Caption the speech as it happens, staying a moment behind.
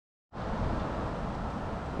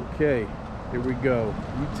Okay, here we go.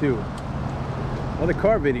 YouTube. Another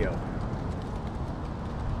car video.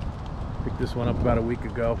 Picked this one up about a week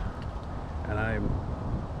ago, and I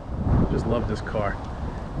just love this car.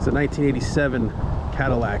 It's a 1987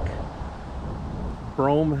 Cadillac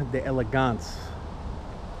Brougham d'Elegance.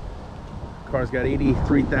 Car's got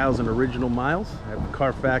 83,000 original miles. I have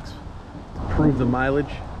Carfax to prove the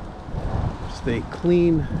mileage. Just a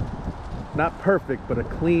clean, not perfect, but a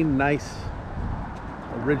clean, nice,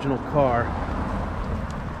 original car.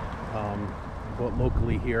 Bought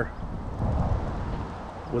locally here.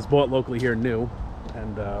 Was bought locally here new,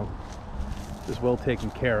 and just well taken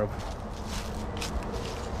care of.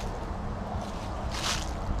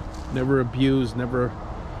 Never abused, never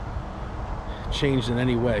changed in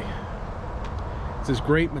any way. It's this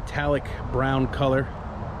great metallic brown color.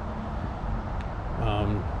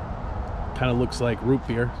 Kind of looks like root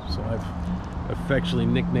beer, so I've affectionately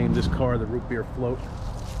nicknamed this car the root beer float.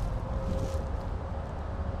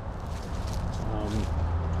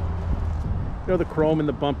 You know, the chrome in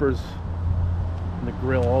the bumpers and the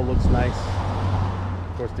grille all looks nice.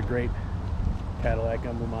 Of course, the great Cadillac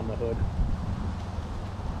emblem on the hood.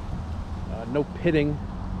 No pitting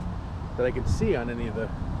that I can see on any of the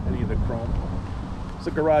chrome. It's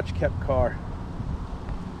a garage kept car.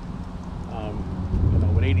 You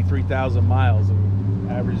know, with 83,000 miles, it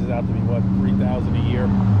averages out to be what, 3,000 a year.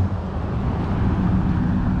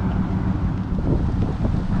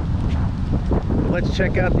 Let's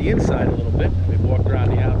check out the inside a little bit. We've walked around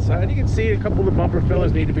the outside. You can see a couple of the bumper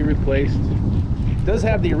fillers need to be replaced. It does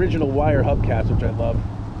have the original wire hubcaps, which I love.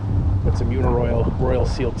 Got some Royal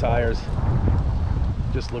Seal tires.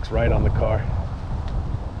 Just looks right on the car.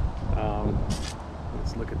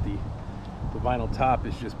 Let's look at the vinyl top.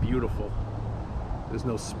 Is just beautiful. There's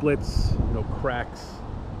no splits, no cracks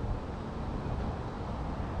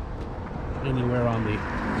anywhere on the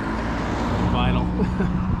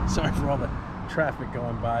vinyl. Sorry for all the traffic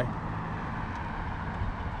going by.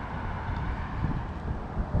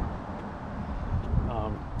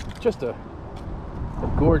 Just a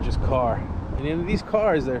gorgeous car. And in these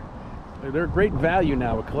cars, they're a great value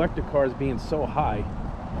now with collector cars being so high.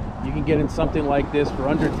 You can get in something like this for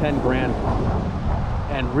under 10 grand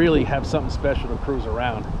and really have something special to cruise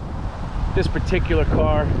around. This particular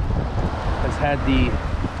car has had the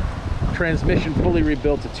transmission fully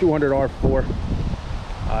rebuilt to 200 R4.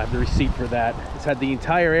 I have the receipt for that. It's had the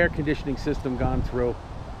entire air conditioning system gone through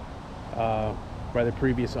by the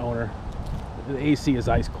previous owner. The AC is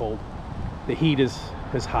ice cold. The heat is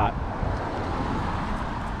hot.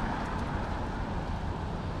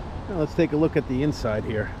 Now let's take a look at the inside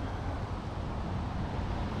here.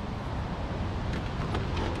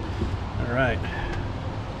 All right.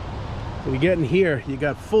 So we get in here, you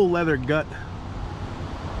got full leather gut,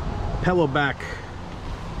 pillow back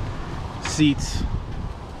seats.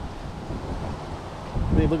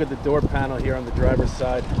 Let me look at the door panel here on the driver's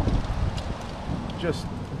side. Just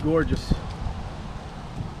gorgeous.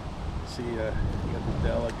 See, you got the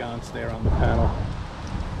Elegance there on the panel.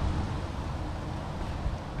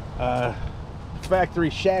 Factory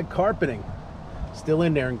shag carpeting, still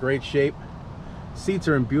in there in great shape. Seats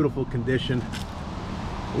are in beautiful condition.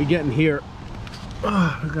 We get in here.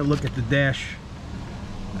 I'm gonna look at the dash.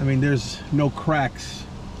 I mean, there's no cracks,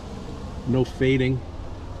 no fading.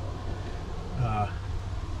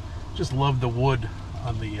 Just love the wood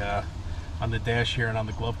on the dash here and on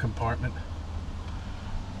the glove compartment.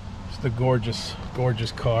 Just a gorgeous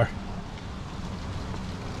car.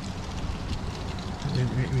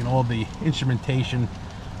 I mean, all the instrumentation,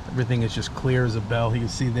 everything is just clear as a bell. You can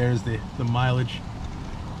see there's the mileage,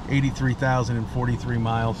 83,043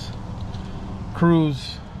 miles.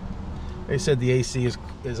 Cruise, they said the AC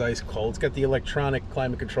is ice cold. It's got the electronic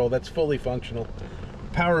climate control that's fully functional.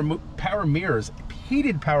 Power mirrors,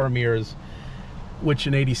 heated power mirrors, which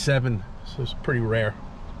in 87, so it's pretty rare.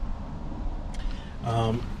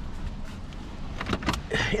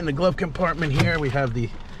 In the glove compartment here, we have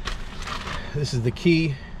this is the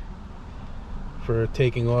key for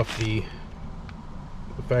taking off the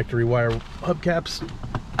factory wire hubcaps.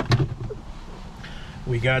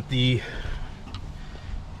 We got the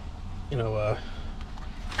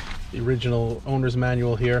original owner's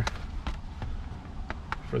manual here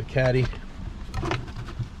for the Caddy,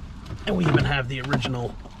 and we even have the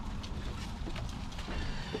original.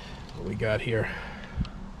 What we got here?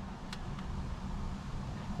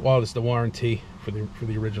 Well, it's the warranty for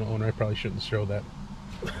the original owner. I probably shouldn't show that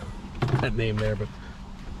name there, but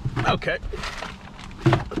okay.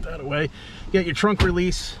 Put that away. You got your trunk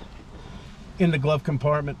release in the glove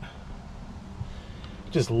compartment.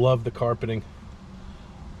 Just love the carpeting.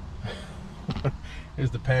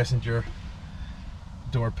 Here's the passenger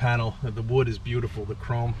door panel. The wood is beautiful, the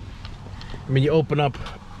chrome. I mean, you open up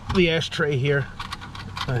the ashtray here,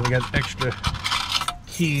 and you got extra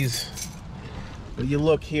keys. But you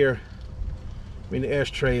look here, I mean, the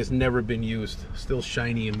ashtray has never been used. Still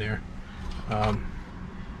shiny in there.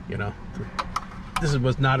 You know, this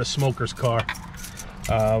was not a smoker's car.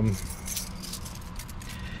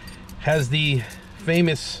 Has the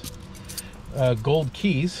famous gold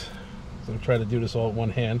keys. So I'm trying to do this all at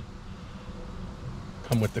one hand.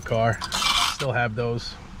 Come with the car. Still have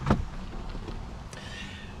those.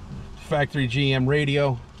 Factory GM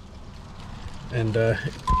radio, and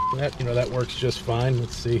that, you know, that works just fine.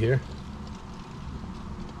 Let's see here.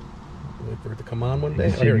 Wait for it to come on one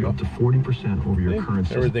day. Oh, here we go. Up to 40% over your current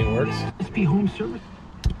system. Everything works. Let's be home service.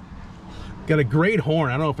 Got a great horn.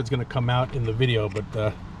 I don't know if it's going to come out in the video,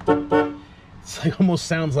 but it's like, almost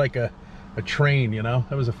sounds like a train, you know.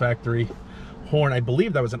 That was a factory horn. I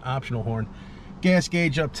believe that was an optional horn. Gas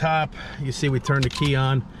gauge up top. You see we turned the key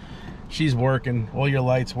on. She's working. All your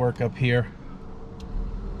lights work up here.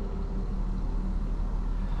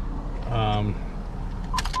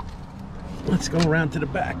 Let's go around to the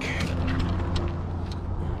back.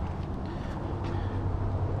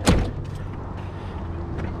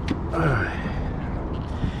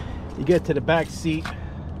 You get to the back seat,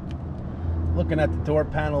 looking at the door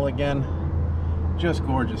panel again, just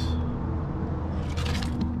gorgeous.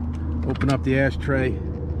 Open up the ashtray,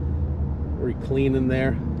 very clean in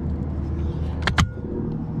there.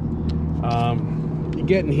 You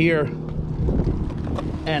get in here,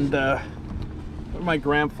 and my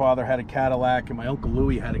grandfather had a Cadillac, and my Uncle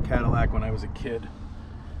Louie had a Cadillac when I was a kid.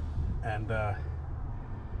 And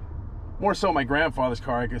more so my grandfather's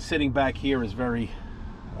car, because sitting back here is very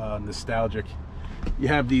nostalgic. You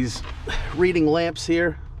have these reading lamps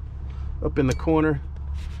here up in the corner,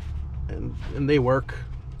 and they work.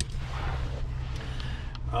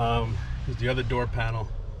 Here's the other door panel.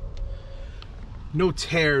 No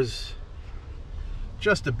tears,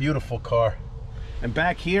 just a beautiful car. And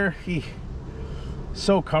back here,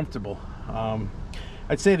 so comfortable.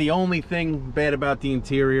 I'd say the only thing bad about the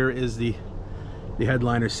interior is the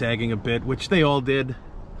headliner sagging a bit, which they all did.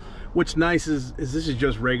 What's nice is this is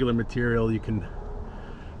just regular material. You can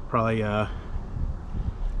probably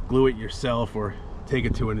glue it yourself or take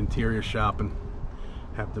it to an interior shop and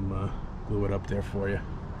have them glue it up there for you.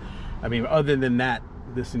 I mean, other than that,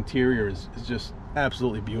 this interior is just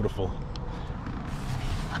absolutely beautiful.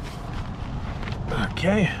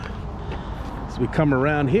 Okay, so we come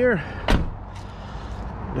around here.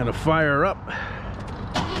 I'm gonna fire her up.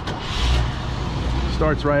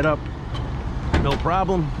 Starts right up, no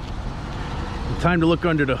problem. Time to look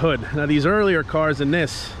under the hood. Now, these earlier cars than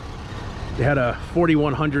this, they had a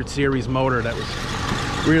 4100 series motor that was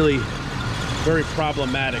really very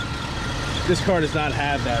problematic. This car does not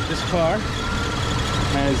have that. This car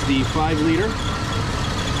has the 5-liter,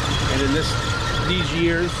 and in these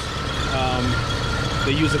years,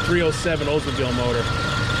 they use a 307 Oldsmobile motor.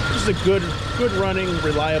 This is a good running,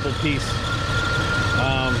 reliable piece.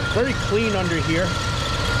 Very clean under here.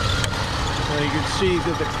 You can see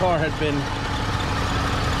that the car had been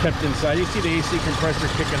kept inside. You see the AC compressor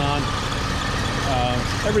kicking on.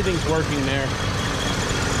 Everything's working there.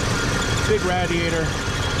 Big radiator,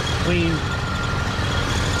 clean.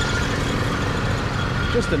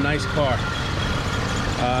 Just a nice car.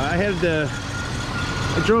 I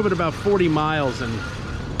drove it about 40 miles and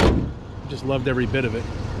just loved every bit of it.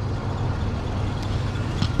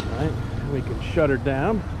 All right, we can shut her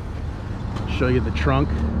down. Show you the trunk.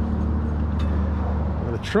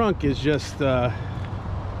 Now, the trunk is just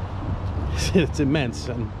it's immense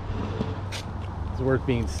and it's worth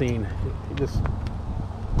being seen. You just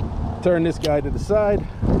turn this guy to the side,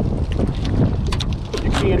 put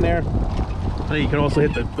your key in there, and you can also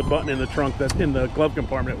hit the button in the trunk that's in the glove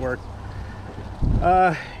compartment. It works.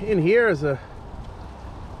 In here is I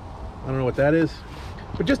don't know what that is,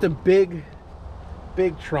 but just a big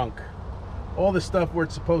trunk. All the stuff where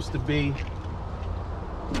it's supposed to be.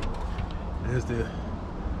 There's that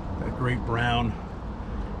great brown.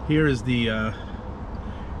 Here is the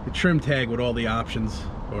trim tag with all the options,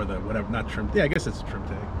 or the whatever, not trim. Yeah, I guess it's a trim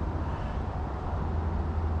tag.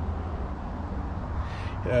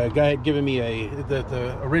 Guy had given me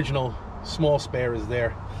the original small spare is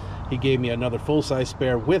there. He gave me another full-size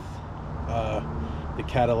spare with the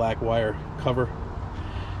Cadillac wire cover.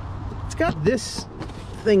 It's got this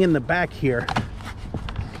thing in the back here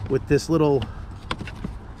with this little,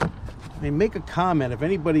 I mean, make a comment if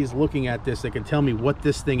anybody's looking at this. They can tell me what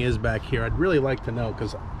this thing is back here. I'd really like to know,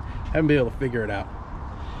 because I haven't been able to figure it out.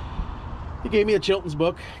 He gave me a Chilton's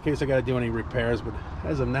book in case I got to do any repairs, but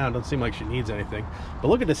as of now, it doesn't seem like she needs anything. But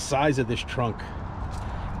look at the size of this trunk.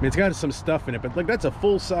 I mean, it's got some stuff in it, but look, that's a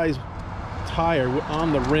full-size tire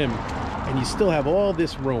on the rim, and you still have all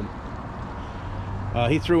this room.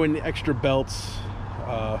 He threw in extra belts.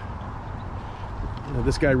 You know,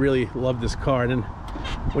 this guy really loved this car. And then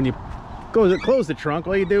when you close the trunk,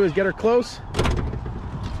 all you do is get her close,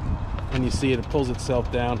 and you see it pulls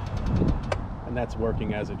itself down, and that's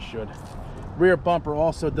working as it should. Rear bumper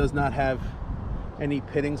also does not have any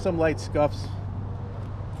pitting. Some light scuffs,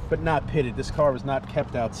 but not pitted. This car was not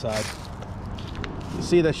kept outside. You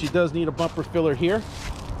see that she does need a bumper filler here.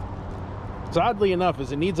 So oddly enough,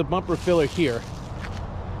 is it needs a bumper filler here,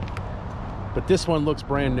 but this one looks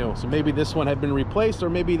brand new. So maybe this one had been replaced, or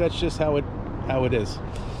maybe that's just how it is.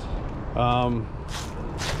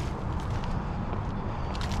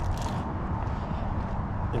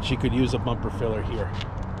 And she could use a bumper filler here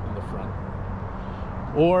in the front,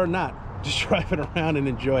 or not. Just drive it around and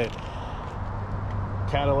enjoy it.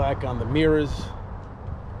 Cadillac on the mirrors.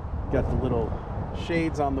 Got the little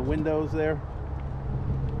shades on the windows there.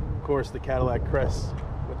 Of course, the Cadillac crest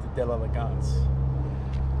with the d'elegance.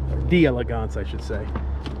 D'elegance, I should say.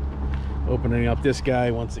 Opening up this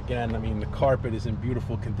guy once again. I mean, the carpet is in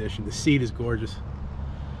beautiful condition. The seat is gorgeous.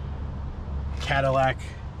 Cadillac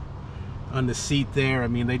on the seat there. I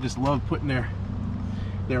mean, they just love putting their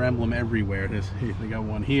emblem everywhere. They got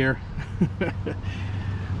one here.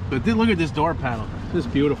 But look at this door panel. This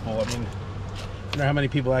is beautiful. I mean, I don't know how many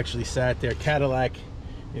people actually sat there. Cadillac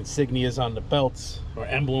insignias on the belts, or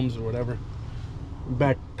emblems, or whatever.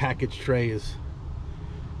 Back package tray is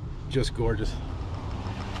just gorgeous.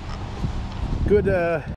 Good